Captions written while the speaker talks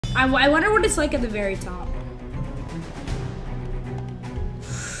I wonder what it's like at the very top.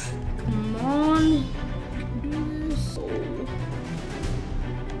 Come on. Do this.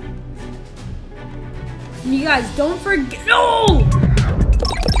 You guys, don't forget. No!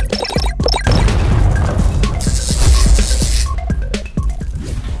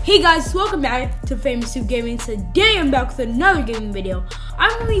 Hey guys, welcome back to Famous Soup Gaming. Today I'm back with another gaming video.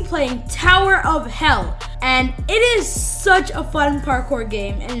 I'm going to be playing Tower of Hell. And it is such a fun parkour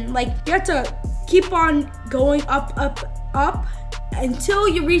game. And like, you have to keep on going up, up, up until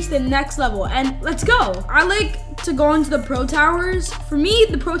you reach the next level. And let's go. I like to go into the pro towers. For me,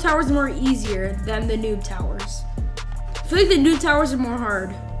 the pro towers are more easier than the noob towers. I feel like the noob towers are more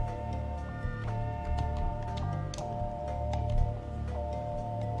hard.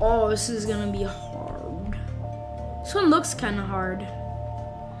 Oh, this is gonna be hard. This one looks kind of hard.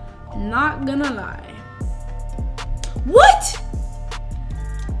 Not gonna lie. What?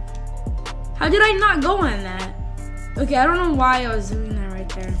 How did I not go on that? Okay, I don't know why I was doing that right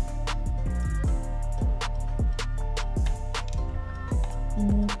there.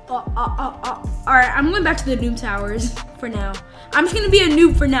 Alright, I'm going back to the noob towers for now. I'm just gonna be a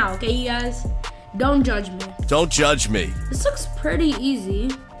noob for now, okay, you guys? Don't judge me. Don't judge me. This looks pretty easy.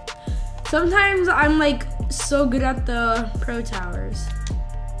 Sometimes I'm like so good at the pro towers.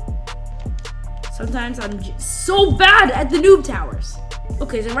 Sometimes I'm just so bad at the noob towers.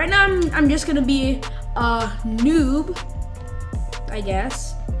 Okay, so right now I'm just gonna be a noob, I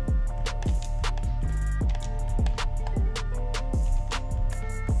guess.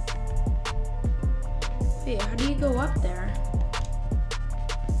 Wait, how do you go up there?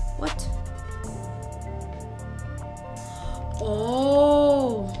 What?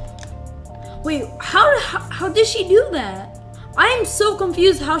 Oh. Wait, how did she do that? I am so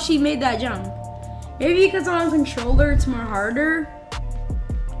confused how she made that jump. Maybe because I'm on controller, it's more harder.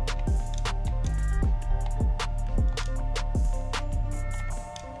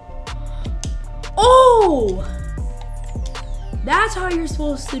 Oh! That's how you're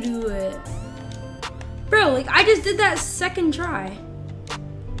supposed to do it. Bro, like I just did that second try.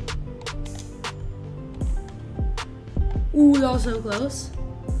 Ooh, that was so close.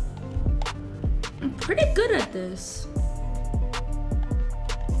 I'm pretty good at this.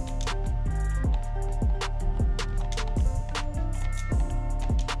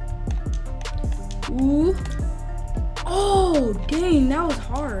 Ooh. Oh, dang, that was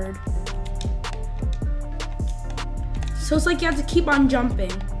hard. So it's like you have to keep on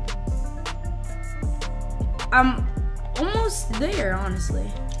jumping. I'm almost there,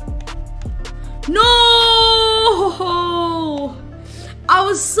 honestly. No! I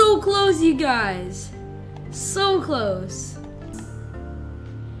was so close, you guys. So close.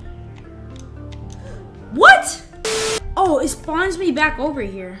 What? Oh, it spawns me back over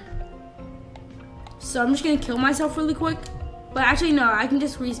here. So I'm just gonna kill myself really quick. But actually, no, I can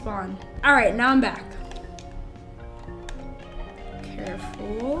just respawn. All right, now I'm back.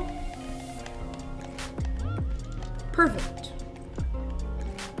 Careful. Perfect.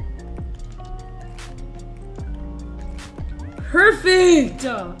 Perfect!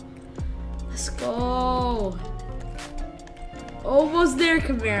 Let's go. Almost there,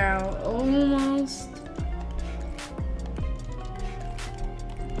 Camaro. Almost.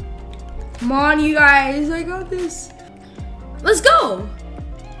 Come on, you guys. I got this. Let's go.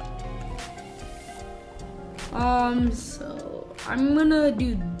 So I'm gonna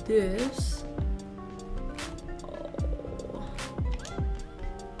do this. Oh.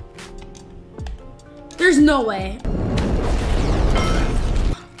 There's no way.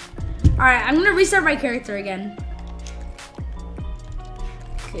 Alright, I'm gonna restart my character again.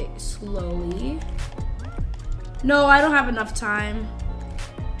 Okay, slowly. No, I don't have enough time.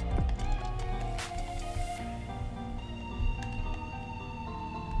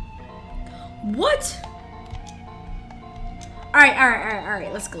 What?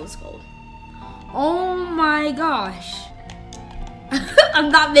 Alright, let's go. Oh my gosh. I'm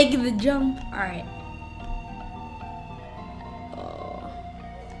not making the jump. Alright.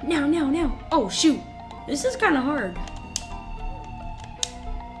 Now. Oh, shoot. This is kind of hard.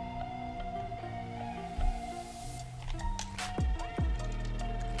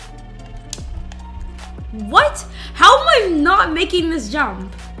 What? How am I not making this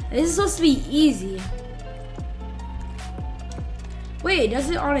jump? This is supposed to be easy. Wait, does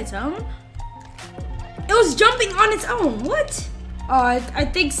it on its own? It was jumping on its own. What? Oh, I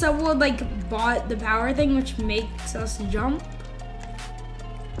think someone like bought the power thing, which makes us jump.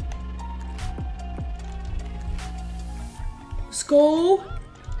 Let's go.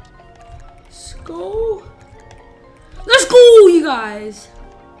 Let's go, you guys.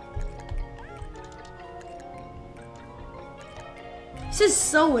 This is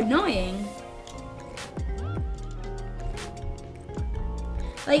so annoying.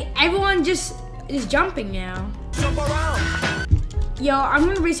 Like, everyone just is jumping now. Jump around. Yo, I'm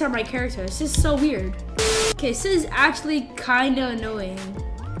gonna restart my character. This is so weird. Okay, this is actually kinda annoying.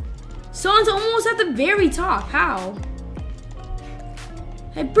 Someone's almost at the very top. How?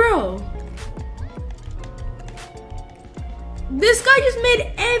 Hey, bro. This guy just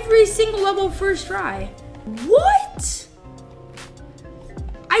made every single level first try. What?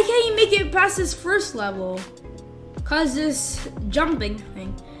 I can't even make it past this first level. Cause this jumping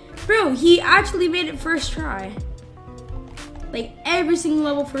thing. Bro, he actually made it first try. Like every single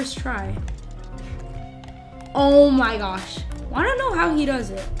level first try. Oh my gosh. I don't know how he does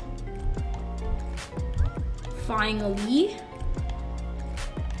it. Finally.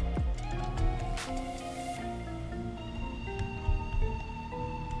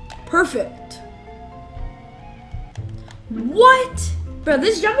 Perfect. What? Bro,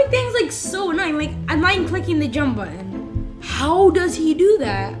 this jumping thing is like so annoying. Like, I'm not even clicking the jump button. How does he do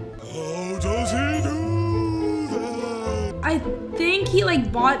that? How does he do that? I think he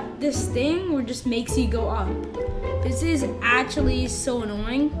like bought this thing or just makes you go up. This is actually so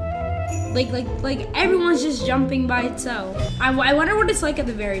annoying. Like everyone's just jumping by itself. I wonder what it's like at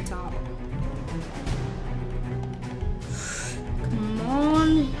the very top. Come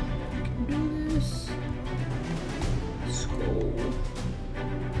on, you can do this. Let's go.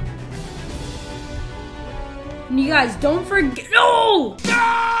 And you guys, don't forget. No!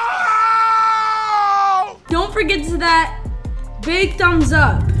 Don't forget to that big thumbs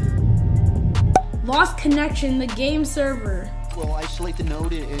up. Lost connection, the game server. We'll isolate the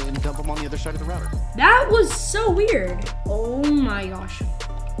node and dump them on the other side of the router. That was so weird. Oh my gosh.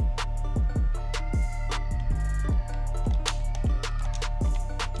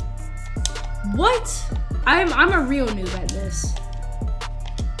 What? I'm a real noob at this.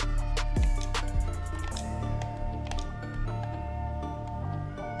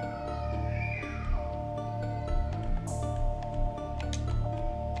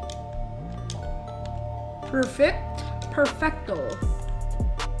 Perfecto.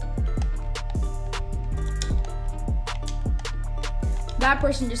 That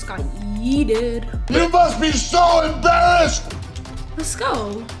person just got yeeted. You must be so embarrassed. Let's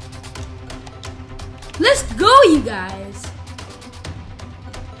go. Let's go, you guys.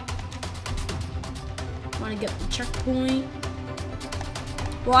 Want to get the checkpoint?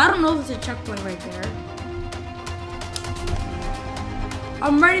 Well, I don't know if it's a checkpoint right there.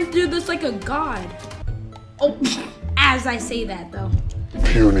 I'm ready to do this like a god. Oh, as I say that though.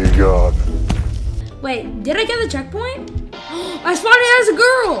 Puny god. Wait, did I get the checkpoint? I spawned in as a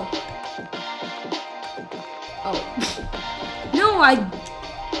girl. Oh. No, I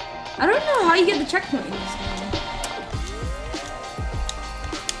don't know how you get the checkpoint in this game.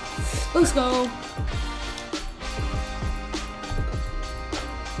 Let's go.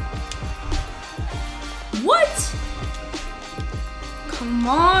 What? Come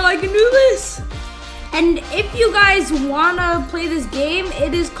on, I can do this. And if you guys wanna play this game,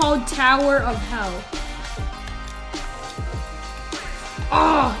 it is called Tower of Hell.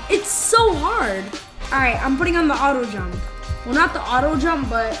 Oh, it's so hard. All right, I'm putting on the auto jump. Well, not the auto jump,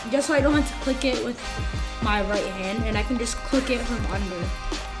 but just so I don't have to click it with my right hand and I can just click it from under.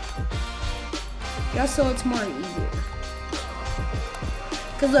 Just so it's more easier.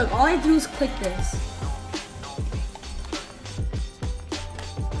 Cause look, all I have to do is click this.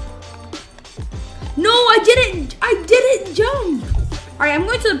 No, I didn't jump. All right, I'm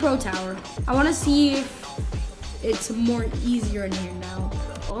going to the pro tower. I want to see if it's more easier in here now.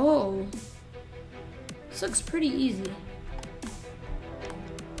 Oh, this looks pretty easy.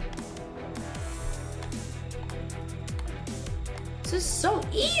 This is so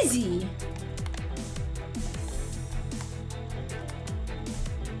easy.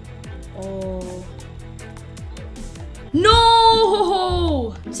 Oh.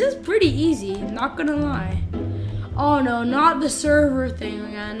 No! This is pretty easy, not gonna lie. Oh no, not the server thing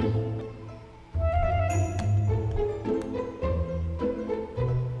again.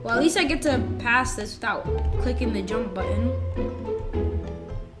 Well, at least I get to pass this without clicking the jump button.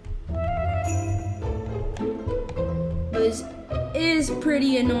 But this is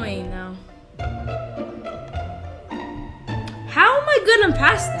pretty annoying though. How am I gonna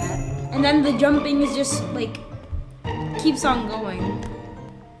pass that? And then the jumping is just like, keeps on going.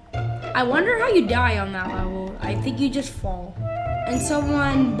 I wonder how you die on that level. I think you just fall. And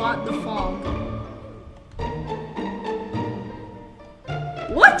someone bought the fog.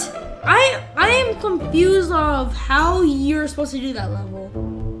 What? I am confused of how you're supposed to do that level.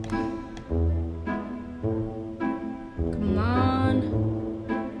 Come on.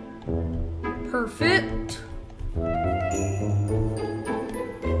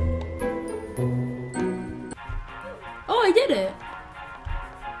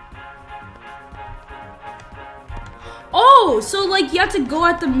 Oh, so like you have to go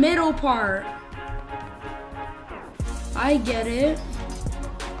at the middle part. I get it.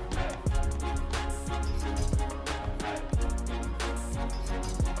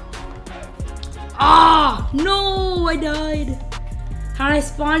 Ah, no, I died. And I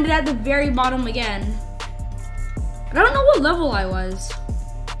spawned it at the very bottom again. I don't know what level I was.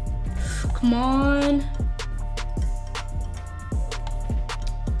 Come on.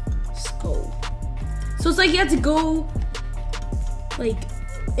 Let's go. So it's like you have to go like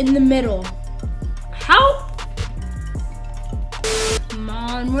in the middle. How? Come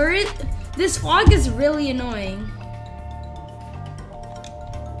on, where is this fog is really annoying.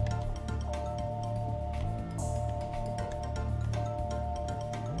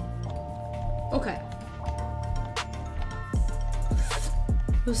 Okay.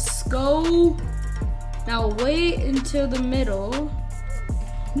 Let's go. Now wait until the middle.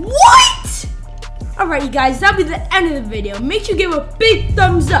 What? Alrighty guys, that'll be the end of the video. Make sure you give a big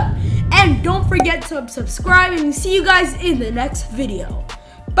thumbs up. And don't forget to subscribe, and see you guys in the next video.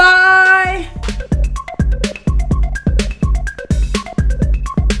 Bye!